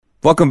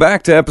Welcome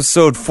back to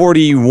episode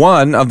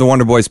 41 of the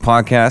Wonder Boys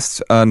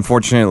podcast.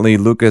 Unfortunately,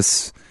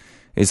 Lucas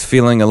is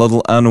feeling a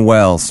little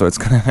unwell, so it's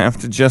going to have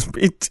to just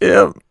be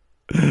Tim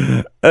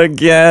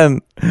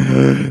again,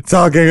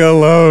 talking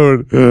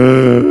alone.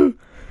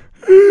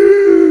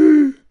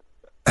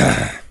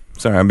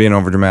 Sorry, I'm being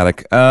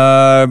overdramatic.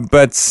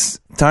 But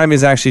time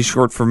is actually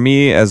short for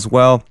me as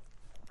well,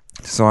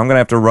 so I'm going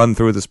to have to run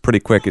through this pretty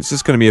quick. It's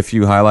just going to be a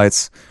few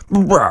highlights.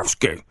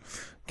 Getting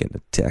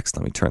a text.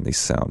 Let me turn these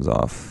sounds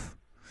off.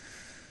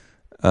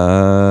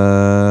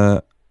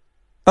 Oh,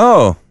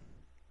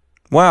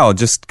 wow,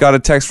 just got a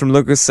text from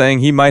Lucas saying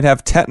he might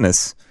have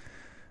tetanus.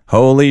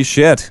 Holy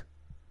shit.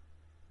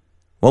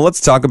 Well, let's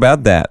talk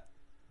about that.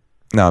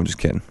 No, I'm just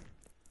kidding.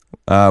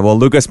 Well,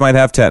 Lucas might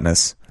have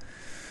tetanus.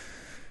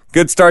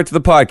 Good start to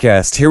the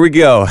podcast. Here we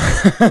go.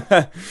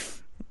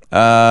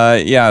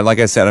 Yeah, like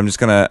I said, I'm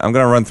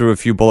gonna run through a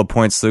few bullet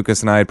points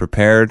Lucas and I had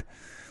prepared.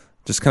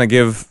 Just kind of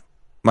give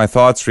my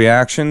thoughts,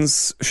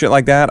 reactions, shit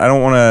like that. I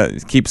don't want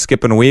to keep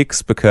skipping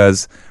weeks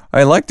because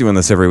I like doing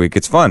this every week.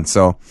 It's fun.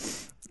 So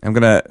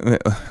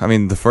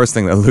the first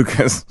thing that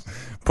Lucas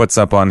puts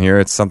up on here,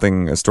 it's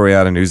a story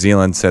out of New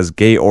Zealand, says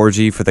gay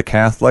orgy for the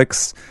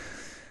Catholics.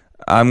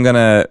 I'm going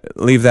to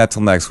leave that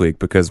till next week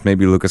because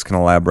maybe Lucas can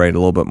elaborate a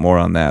little bit more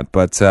on that.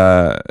 But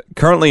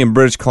currently in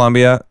British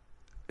Columbia,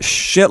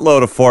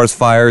 shitload of forest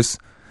fires.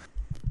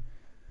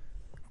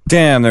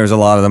 Damn, there's a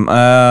lot of them.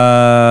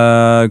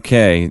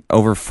 Okay,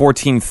 over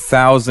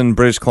 14,000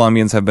 British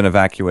Columbians have been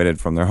evacuated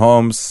from their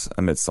homes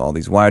amidst all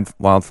these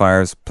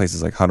wildfires.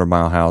 Places like 100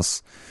 Mile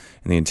House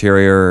in the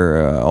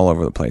interior, all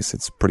over the place.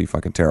 It's pretty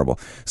fucking terrible.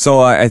 So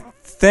I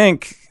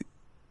think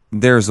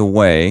there's a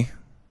way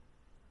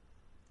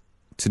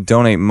to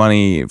donate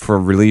money for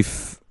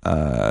relief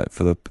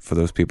for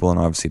those people, and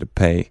obviously to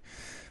pay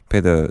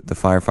the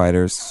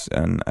firefighters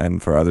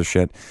and for other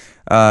shit.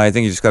 I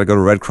think you just got to go to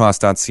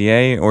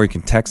redcross.ca, or you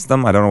can text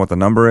them. I don't know what the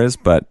number is,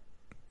 but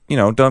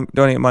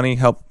donate money,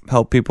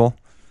 help people.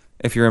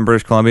 If you're in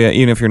British Columbia,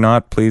 even if you're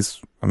not,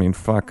 please.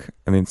 Fuck.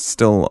 It's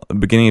still the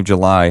beginning of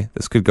July.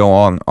 This could go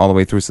on all the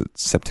way through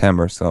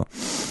September. So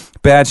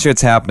bad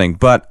shit's happening.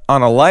 But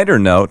on a lighter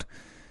note,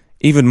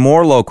 even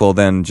more local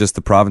than just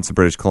the province of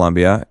British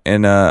Columbia,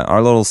 in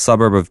our little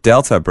suburb of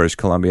Delta, British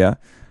Columbia,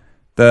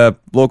 the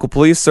local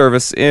police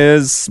service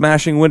is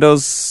smashing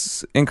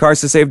windows in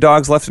cars to save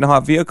dogs left in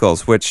hot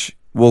vehicles, which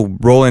will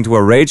roll into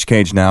a rage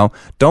cage now.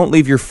 Don't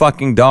leave your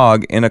fucking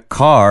dog in a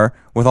car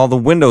with all the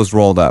windows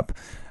rolled up.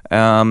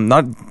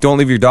 Don't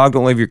leave your dog,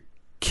 don't leave your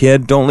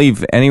kid, don't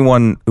leave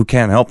anyone who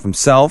can't help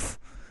himself.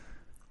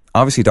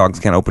 Obviously, dogs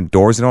can't open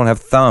doors, they don't have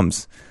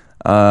thumbs.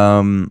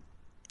 And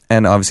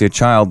obviously, a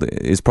child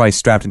is probably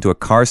strapped into a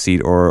car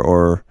seat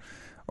or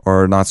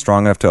not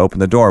strong enough to open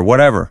the door,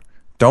 whatever.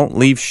 Don't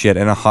leave shit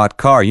in a hot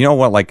car. You know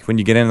what? Like when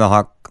you get in a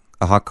hot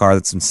car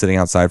that's been sitting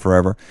outside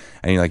forever,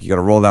 and you got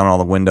to roll down all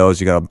the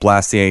windows, you got to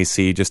blast the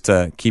AC just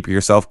to keep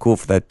yourself cool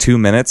for that 2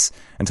 minutes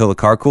until the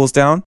car cools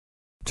down.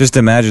 Just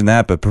imagine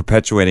that, but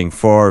perpetuating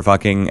for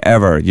fucking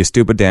ever. You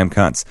stupid damn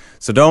cunts.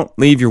 So don't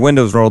leave your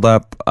windows rolled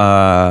up.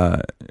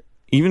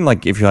 Even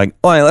like if you're like,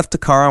 oh, I left the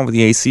car on with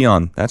the AC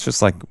on. That's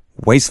just like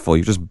wasteful.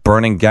 You're just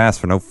burning gas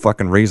for no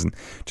fucking reason.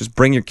 Just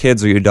bring your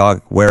kids or your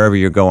dog wherever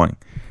you're going.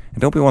 And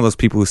don't be one of those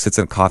people who sits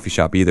in a coffee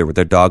shop either with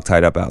their dog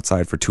tied up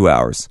outside for 2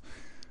 hours.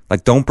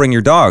 Like, don't bring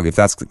your dog if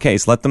that's the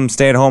case. Let them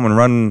stay at home and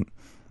run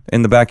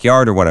in the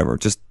backyard or whatever.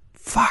 Just,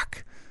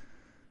 fuck.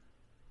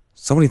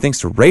 So many things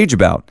to rage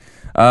about.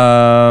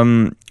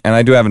 And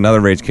I do have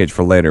another rage cage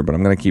for later, but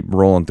I'm going to keep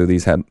rolling through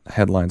these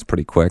headlines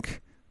pretty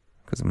quick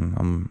because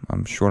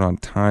I'm short on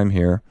time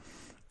here.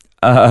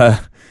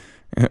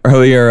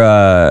 Earlier,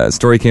 a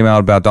story came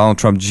out about Donald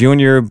Trump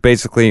Jr.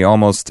 basically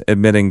almost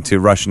admitting to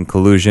Russian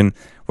collusion,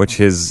 which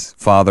his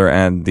father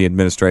and the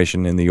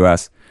administration in the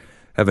U.S.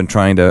 have been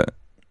trying to,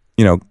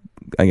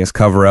 I guess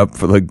cover up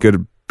for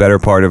the better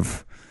part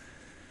of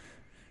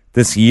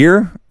this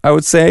year, I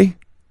would say.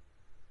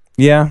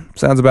 Yeah,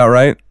 sounds about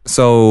right.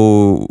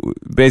 So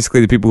basically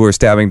the people who are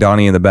stabbing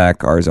Donnie in the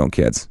back are his own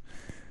kids.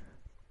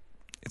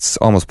 It's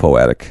almost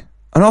poetic.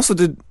 And also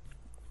the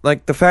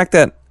fact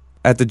that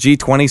at the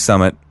G20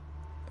 summit,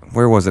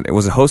 where was it?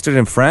 Was it hosted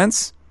in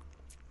France?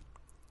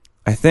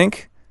 I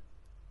think.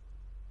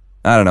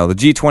 I don't know. The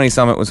G20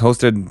 summit was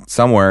hosted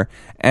somewhere,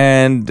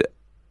 and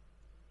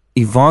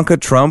Ivanka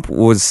Trump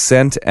was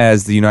sent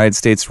as the United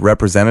States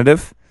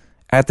representative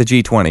at the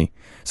G20.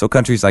 So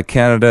countries like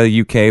Canada,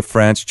 UK,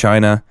 France,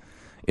 China,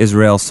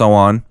 Israel, so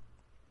on.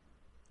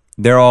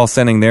 They're all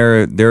sending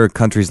their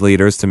country's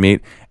leaders to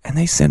meet, and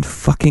they send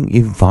fucking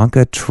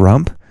Ivanka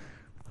Trump?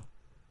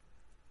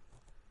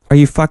 Are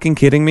you fucking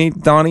kidding me,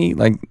 Donnie?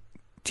 Like,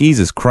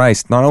 Jesus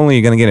Christ. Not only are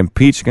you going to get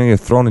impeached, you're going to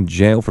get thrown in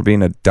jail for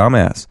being a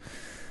dumbass.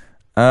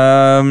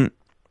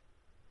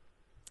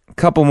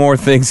 Couple more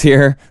things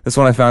here. This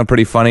one I found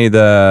pretty funny.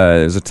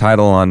 There's a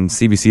title on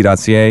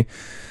CBC.ca.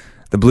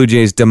 The Blue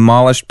Jays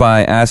demolished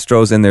by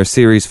Astros in their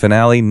series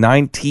finale,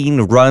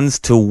 19 runs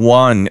to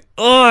 1.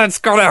 Oh, it's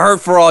gotta hurt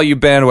for all you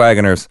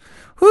bandwagoners.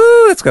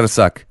 Woo, it's gotta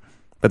suck.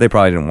 But they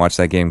probably didn't watch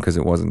that game because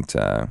it wasn't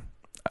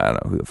I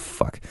don't know who the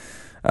fuck.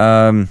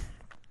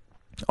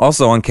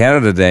 Also, on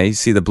Canada Day, you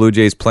see the Blue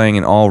Jays playing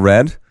in all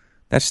red.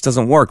 That just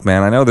doesn't work,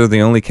 man. I know they're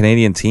the only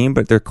Canadian team,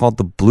 but they're called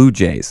the Blue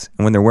Jays.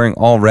 And when they're wearing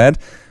all red,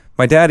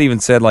 my dad even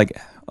said, like,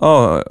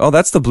 oh,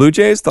 that's the Blue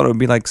Jays? Thought it would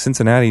be like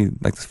Cincinnati,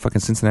 like the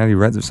fucking Cincinnati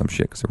Reds or some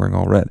shit, because they're wearing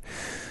all red.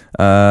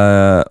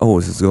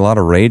 There's a lot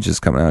of rages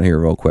coming out here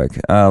real quick.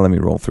 Let me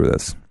roll through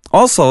this.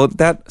 Also,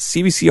 that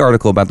CBC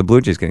article about the Blue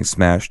Jays getting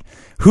smashed.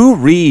 Who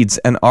reads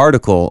an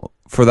article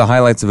for the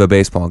highlights of a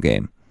baseball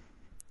game?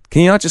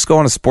 Can you not just go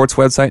on a sports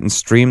website and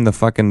stream the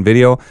fucking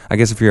video? I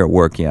guess if you're at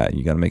work, yeah,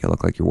 you got to make it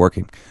look like you're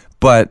working.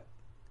 But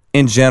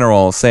in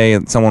general, say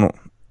someone,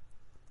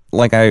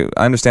 like I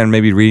understand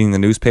maybe reading the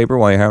newspaper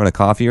while you're having a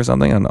coffee or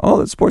something, and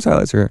the sports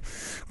highlights are here.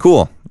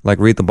 Cool. Like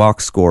read the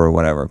box score or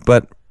whatever.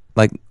 But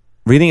like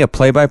reading a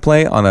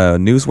play-by-play on a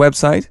news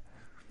website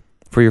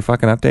for your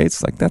fucking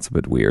updates, like that's a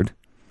bit weird.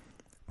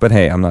 But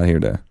hey, I'm not here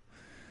to...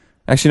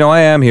 Actually, no,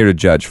 I am here to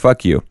judge.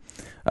 Fuck you.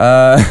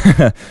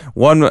 A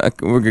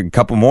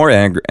couple more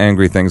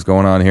angry things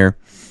going on here.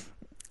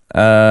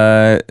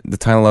 The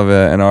title of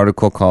an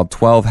article called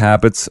 12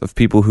 Habits of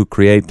People Who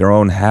Create Their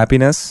Own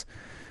Happiness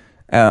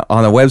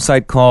on a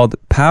website called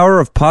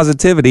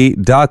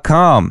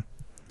powerofpositivity.com.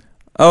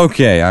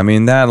 Okay, I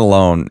mean, that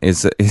alone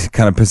it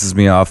kind of pisses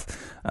me off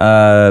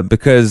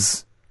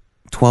because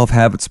 12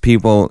 habits of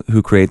people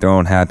who create their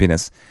own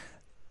happiness.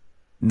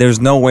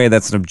 There's no way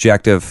that's an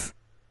objective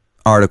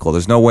article.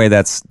 There's no way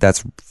that's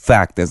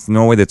fact. There's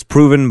no way that's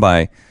proven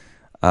by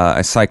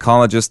a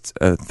psychologist,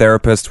 a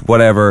therapist,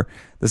 whatever.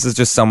 This is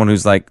just someone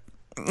who's like,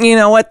 you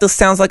know what? This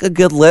sounds like a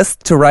good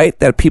list to write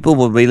that people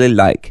will really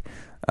like,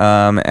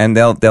 and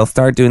they'll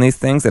start doing these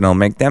things and it'll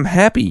make them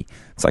happy.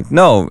 It's like,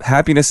 no,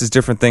 happiness is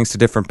different things to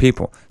different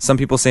people. Some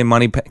people say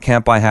money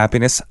can't buy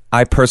happiness.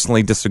 I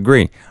personally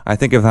disagree. I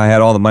think if I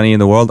had all the money in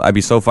the world, I'd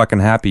be so fucking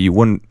happy you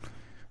wouldn't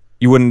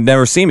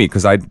never see me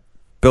because I'd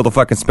build a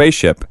fucking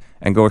spaceship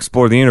and go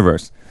explore the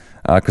universe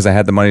because I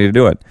had the money to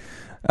do it.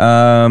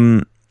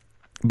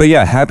 But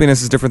yeah,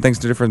 happiness is different things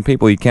to different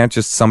people. You can't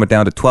just sum it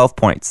down to 12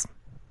 points.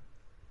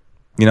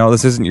 You know,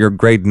 this isn't your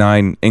grade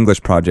 9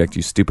 English project,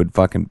 you stupid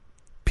fucking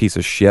piece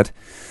of shit.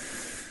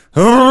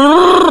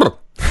 And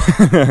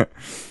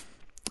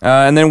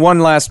then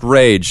one last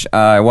rage.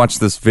 I watched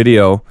this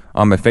video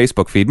on my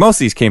Facebook feed. Most of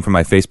these came from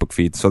my Facebook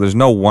feed, so there's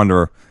no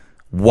wonder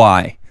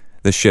why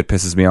this shit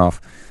pisses me off.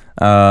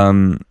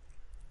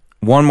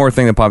 One more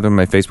thing that popped up on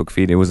my Facebook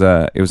feed. It was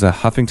a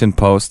Huffington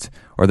Post,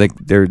 or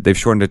they've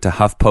shortened it to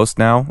HuffPost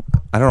now.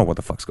 I don't know what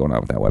the fuck's going on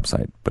with that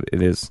website, but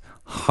it is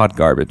hot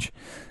garbage.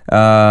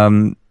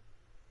 And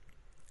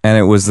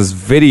it was this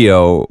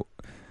video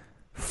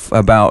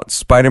about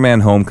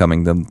Spider-Man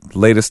Homecoming, the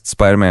latest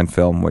Spider-Man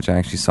film, which I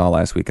actually saw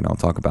last week, and I'll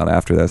talk about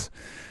after this.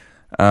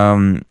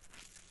 And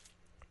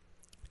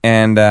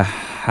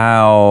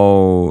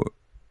how,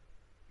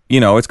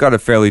 it's got a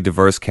fairly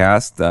diverse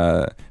cast.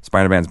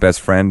 Spider-Man's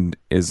best friend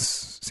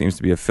seems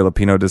to be of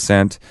Filipino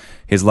descent.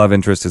 His love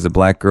interest is a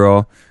black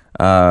girl.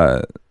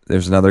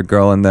 There's another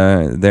girl in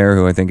there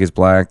who I think is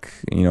black.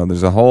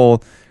 There's a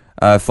whole...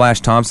 Flash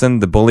Thompson,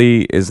 the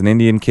bully, is an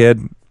Indian kid.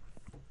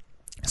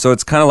 So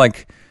it's kind of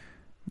like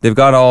they've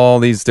got all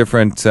these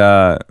different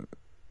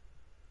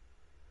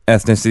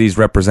ethnicities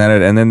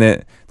represented, and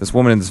then this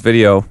woman in this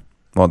video,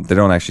 well, they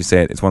don't actually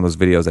say it. It's one of those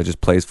videos that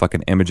just plays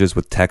fucking images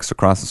with text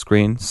across the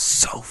screen.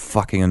 So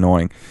fucking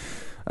annoying.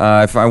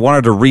 If I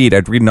wanted to read,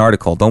 I'd read an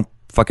article. Don't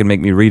fucking make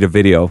me read a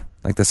video.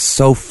 Like, that's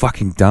so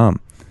fucking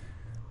dumb.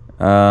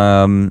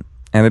 And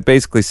it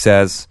basically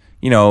says,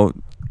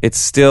 it's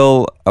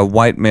still a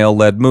white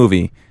male-led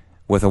movie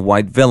with a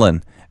white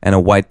villain and a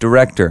white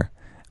director.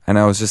 And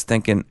I was just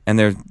thinking, and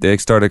they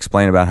started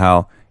explaining about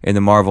how in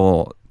the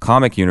Marvel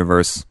comic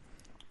universe,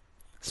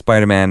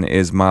 Spider-Man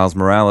is Miles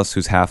Morales,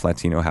 who's half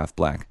Latino, half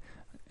black.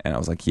 And I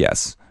was like,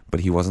 yes,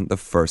 but he wasn't the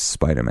first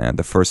Spider-Man.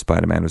 The first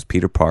Spider-Man was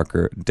Peter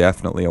Parker,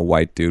 definitely a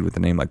white dude with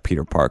a name like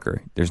Peter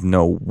Parker. There's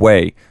no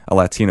way a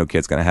Latino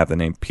kid's going to have the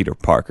name Peter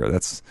Parker.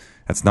 That's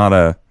not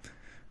a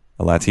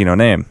Latino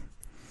name.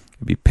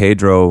 It'd be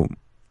Pedro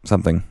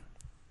something.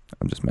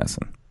 I'm just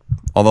messing.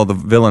 Although the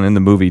villain in the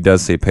movie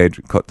does say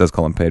Pedro, does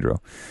call him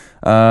Pedro.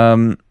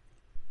 And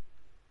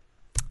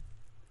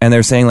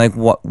they're saying, like,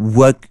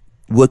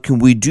 what can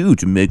we do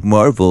to make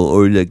Marvel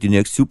or like the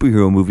next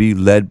superhero movie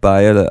led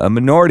by a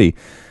minority?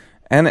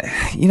 And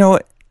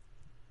the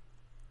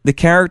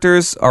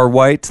characters are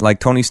white, like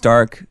Tony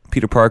Stark,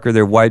 Peter Parker.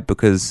 They're white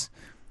because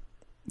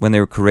when they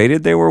were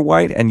created, they were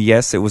white. And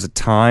yes, it was a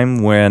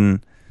time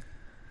when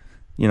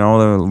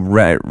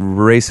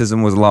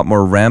racism was a lot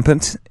more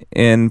rampant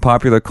in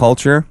popular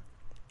culture.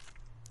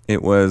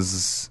 It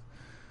was,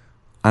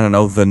 I don't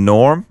know, the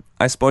norm,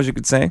 I suppose you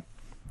could say.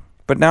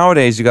 But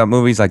nowadays, you got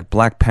movies like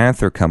Black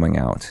Panther coming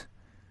out,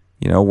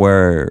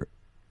 where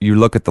you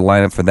look at the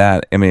lineup for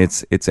that. I mean,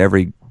 it's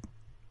every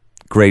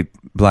great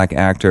black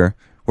actor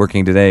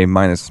working today,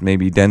 minus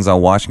maybe Denzel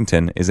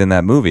Washington, is in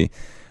that movie.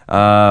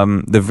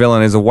 The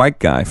villain is a white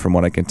guy, from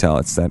what I can tell.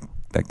 It's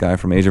that guy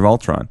from Age of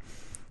Ultron.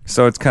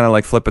 So it's kind of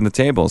like flipping the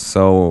tables.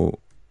 So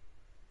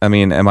I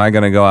mean, am I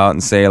going to go out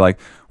and say, like,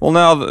 well,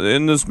 now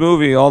in this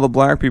movie, all the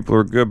black people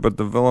are good, but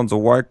the villain's a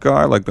white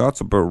guy? Like, that's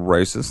a bit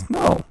racist.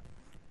 No.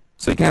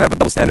 So you can't have a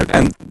double standard.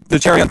 And the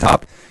cherry on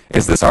top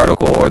is this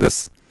article, or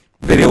this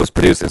video was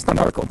produced. It's not an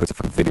article, but it's a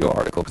fucking video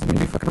article, because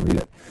maybe fucking read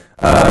it.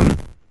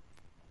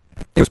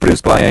 It was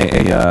produced by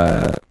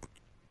a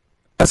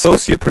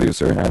associate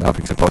producer at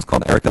Huffington Post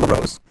called Eric De La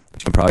Rose. You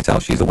can probably tell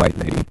she's a white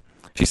lady.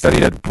 She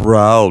studied at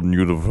Brown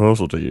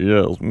University.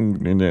 Yes,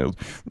 yes,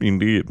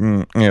 indeed.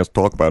 Yes,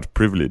 talk about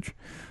privilege.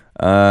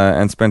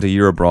 And spent a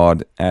year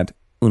abroad at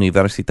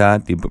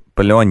Università di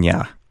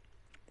Bologna.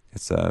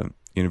 It's a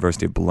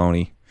University of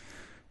Bologna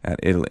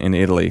in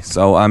Italy.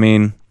 So, I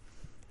mean,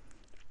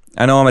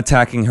 I know I'm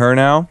attacking her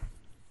now,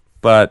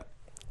 but,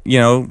 you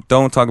know,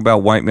 don't talk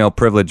about white male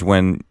privilege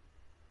when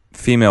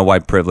female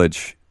white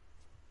privilege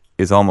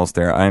is almost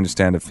there. I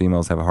understand that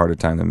females have a harder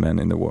time than men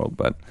in the world,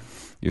 but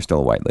you're still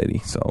a white lady,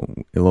 so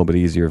a little bit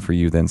easier for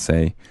you than,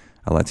 say,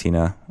 a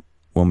Latina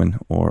woman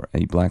or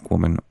a black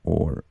woman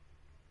or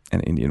an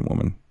Indian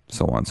woman,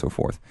 so on and so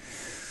forth.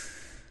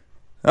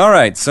 All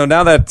right, so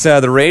now that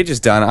the rage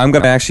is done, I'm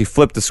going to actually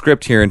flip the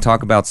script here and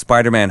talk about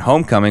Spider-Man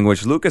Homecoming,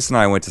 which Lucas and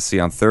I went to see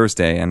on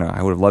Thursday, and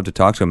I would have loved to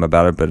talk to him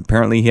about it, but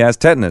apparently he has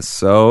tetanus,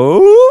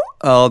 so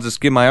I'll just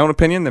give my own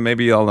opinion, then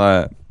maybe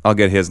I'll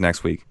get his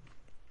next week.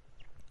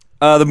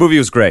 The movie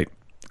was great.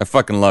 I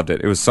fucking loved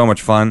it. It was so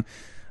much fun.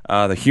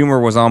 The humor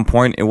was on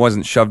point. It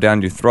wasn't shoved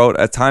down your throat.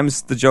 At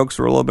times, the jokes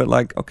were a little bit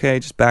like, okay,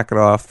 just back it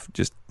off.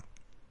 Just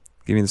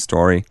give me the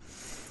story.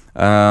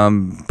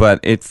 But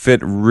it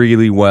fit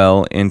really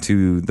well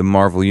into the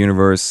Marvel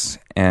Universe,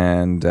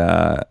 and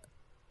I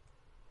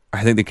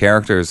think the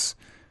characters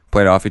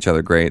played off each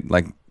other great.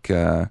 Like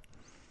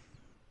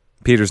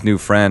Peter's new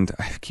friend,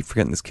 I keep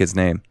forgetting this kid's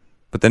name,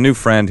 but the new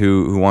friend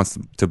who wants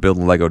to build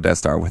a Lego Death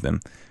Star with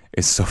him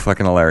is so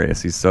fucking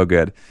hilarious. He's so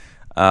good.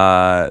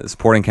 The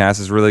supporting cast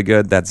is really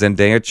good. That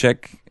Zendaya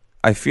chick,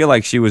 I feel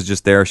like she was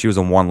just there. She was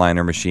a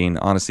one-liner machine.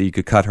 Honestly, you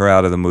could cut her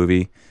out of the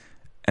movie,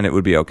 and it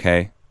would be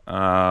okay.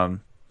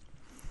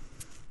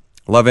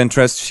 Love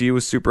interest, she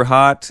was super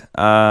hot.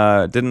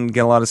 Didn't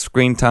get a lot of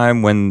screen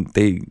time when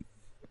they're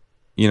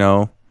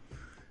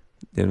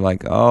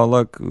like, oh,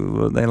 look,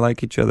 they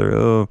like each other.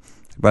 Oh.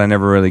 But I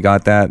never really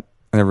got that.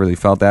 I never really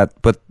felt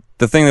that. But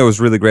the thing that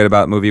was really great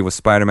about the movie was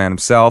Spider-Man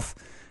himself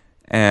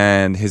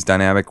and his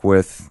dynamic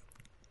with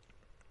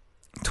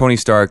Tony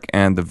Stark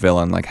and the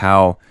villain, like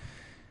how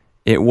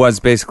it was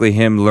basically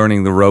him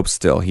learning the ropes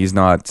still. He's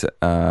not,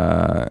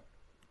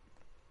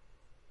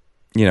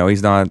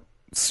 he's not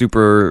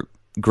super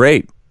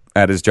great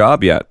at his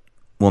job yet.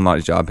 Well, not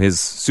his job, his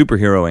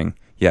superheroing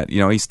yet. You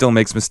know, he still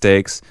makes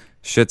mistakes.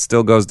 Shit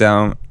still goes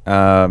down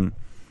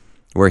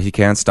where he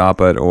can't stop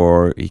it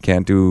or he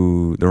can't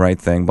do the right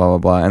thing, blah, blah,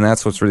 blah. And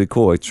that's what's really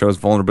cool. It shows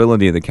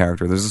vulnerability of the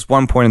character. There's this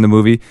one point in the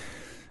movie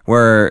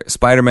where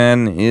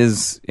Spider-Man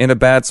is in a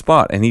bad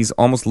spot and he's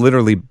almost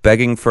literally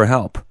begging for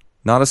help.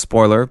 Not a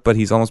spoiler, but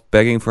he's almost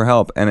begging for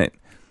help. And it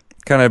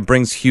kind of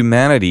brings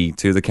humanity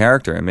to the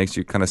character. It makes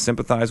you kind of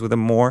sympathize with him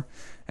more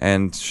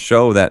and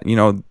show that, you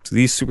know,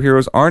 these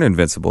superheroes aren't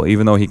invincible,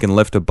 even though he can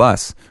lift a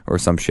bus or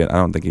some shit. I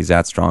don't think he's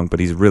that strong, but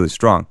he's really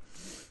strong.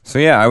 So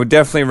yeah, I would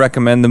definitely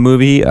recommend the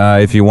movie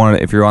if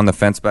you're on the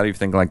fence about it. If you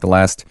think like the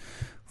last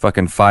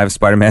fucking 5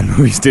 Spider-Man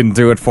movies didn't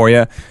do it for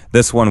you,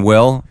 this one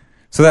will.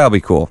 So that'll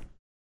be cool.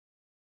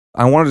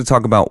 I wanted to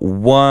talk about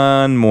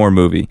one more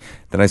movie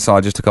that I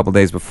saw just a couple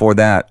days before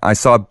that. I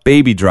saw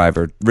Baby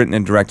Driver, written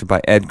and directed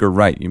by Edgar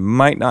Wright. You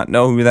might not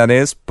know who that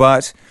is,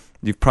 but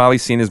you've probably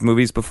seen his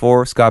movies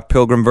before. Scott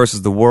Pilgrim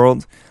vs. the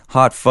World,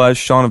 Hot Fuzz,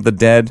 Shaun of the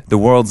Dead, The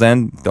World's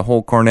End, the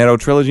whole Cornetto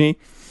trilogy.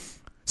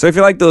 So if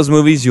you like those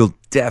movies, you'll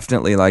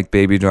definitely like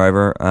Baby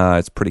Driver.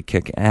 It's pretty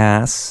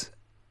kick-ass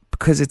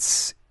because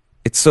it's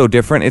so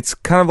different. It's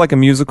kind of like a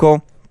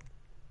musical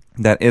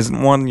that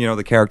isn't one. You know,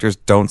 the characters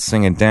don't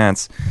sing and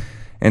dance.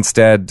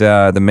 Instead,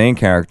 the main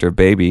character,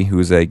 Baby,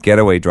 who's a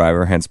getaway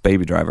driver, hence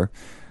Baby Driver,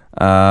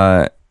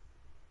 has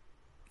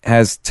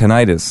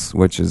tinnitus,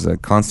 which is a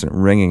constant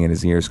ringing in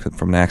his ears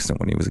from an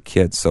accident when he was a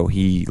kid. So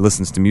he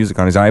listens to music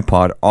on his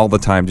iPod all the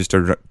time just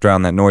to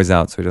drown that noise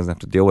out so he doesn't have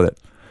to deal with it.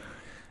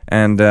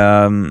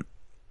 And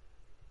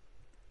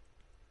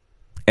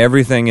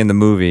everything in the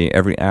movie,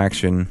 every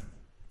action,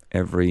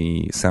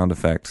 every sound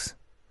effect,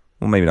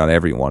 well, maybe not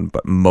every one,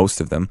 but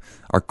most of them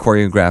are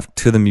choreographed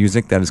to the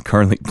music that is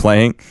currently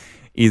playing,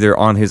 either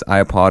on his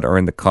iPod or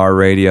in the car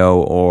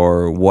radio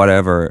or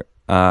whatever.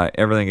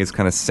 Everything is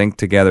kind of synced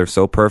together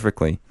so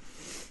perfectly,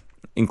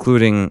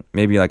 including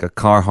maybe like a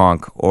car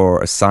honk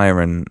or a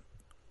siren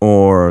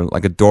or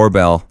like a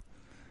doorbell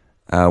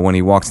when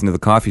he walks into the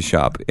coffee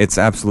shop. It's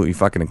absolutely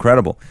fucking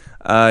incredible.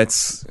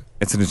 It's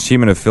an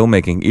achievement of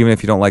filmmaking. Even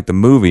if you don't like the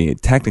movie,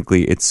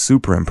 technically it's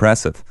super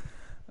impressive.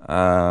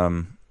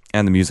 And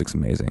the music's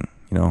amazing.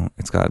 You know,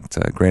 it's got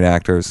great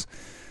actors.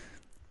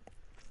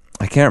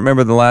 I can't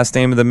remember the last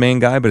name of the main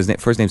guy, but his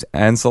first name's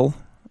Ansel.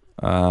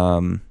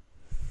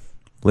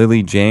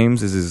 Lily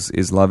James is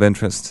his love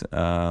interest.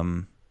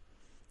 John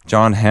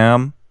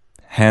Hamm,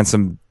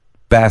 handsome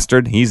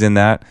bastard, he's in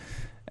that.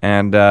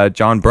 And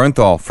John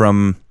Bernthal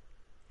from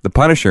The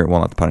Punisher. Well,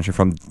 not The Punisher,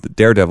 from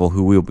Daredevil,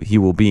 he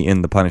will be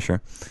in The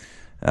Punisher.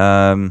 Who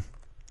am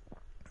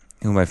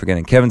I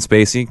forgetting? Kevin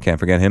Spacey, can't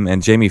forget him.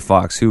 And Jamie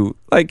Foxx, who,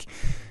 like,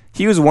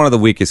 he was one of the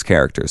weakest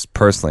characters,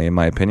 personally, in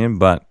my opinion,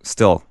 but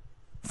still,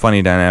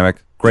 funny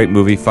dynamic. Great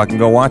movie. Fucking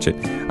go watch it.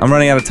 I'm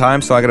running out of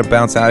time, so I gotta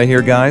bounce out of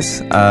here,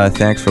 guys.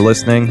 Thanks for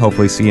listening.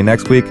 Hopefully see you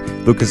next week.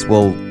 Lucas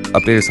will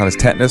update us on his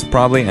tetanus,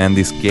 probably, and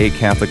this gay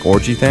Catholic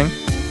orgy thing.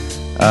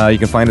 You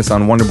can find us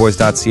on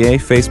wonderboys.ca,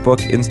 Facebook,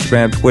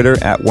 Instagram, Twitter,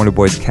 at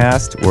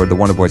WonderboysCast, or the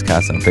Wonderboys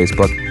Cast on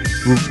Facebook,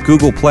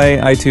 Google Play,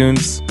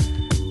 iTunes,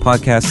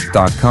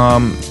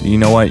 podcast.com. You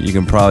know what? You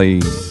can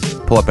probably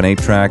pull up an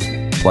 8-track,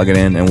 plug it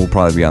in, and we'll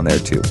probably be on there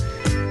too.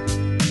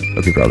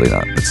 Okay, probably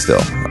not, but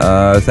still.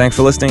 Thanks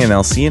for listening, and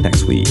I'll see you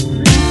next week.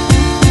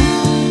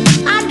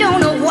 I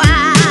don't know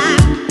why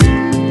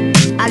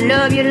I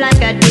love you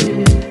like I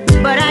do,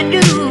 but I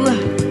do,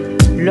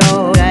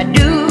 Lord, I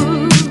do.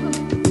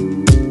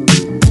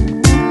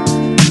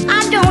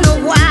 I don't know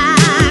why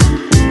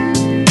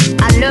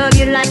I love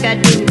you like I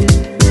do,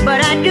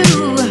 but I do,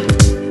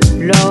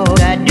 Lord,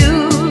 I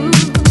do.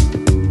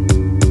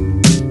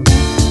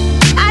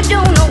 I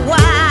don't know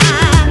why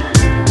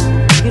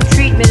you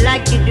treat me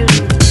like you do,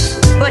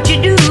 but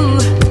you do,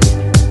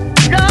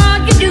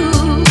 Lord, you do.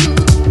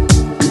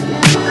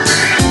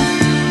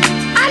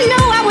 I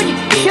know I would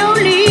sure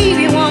leave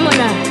you, woman.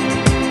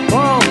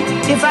 Oh,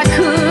 if I could.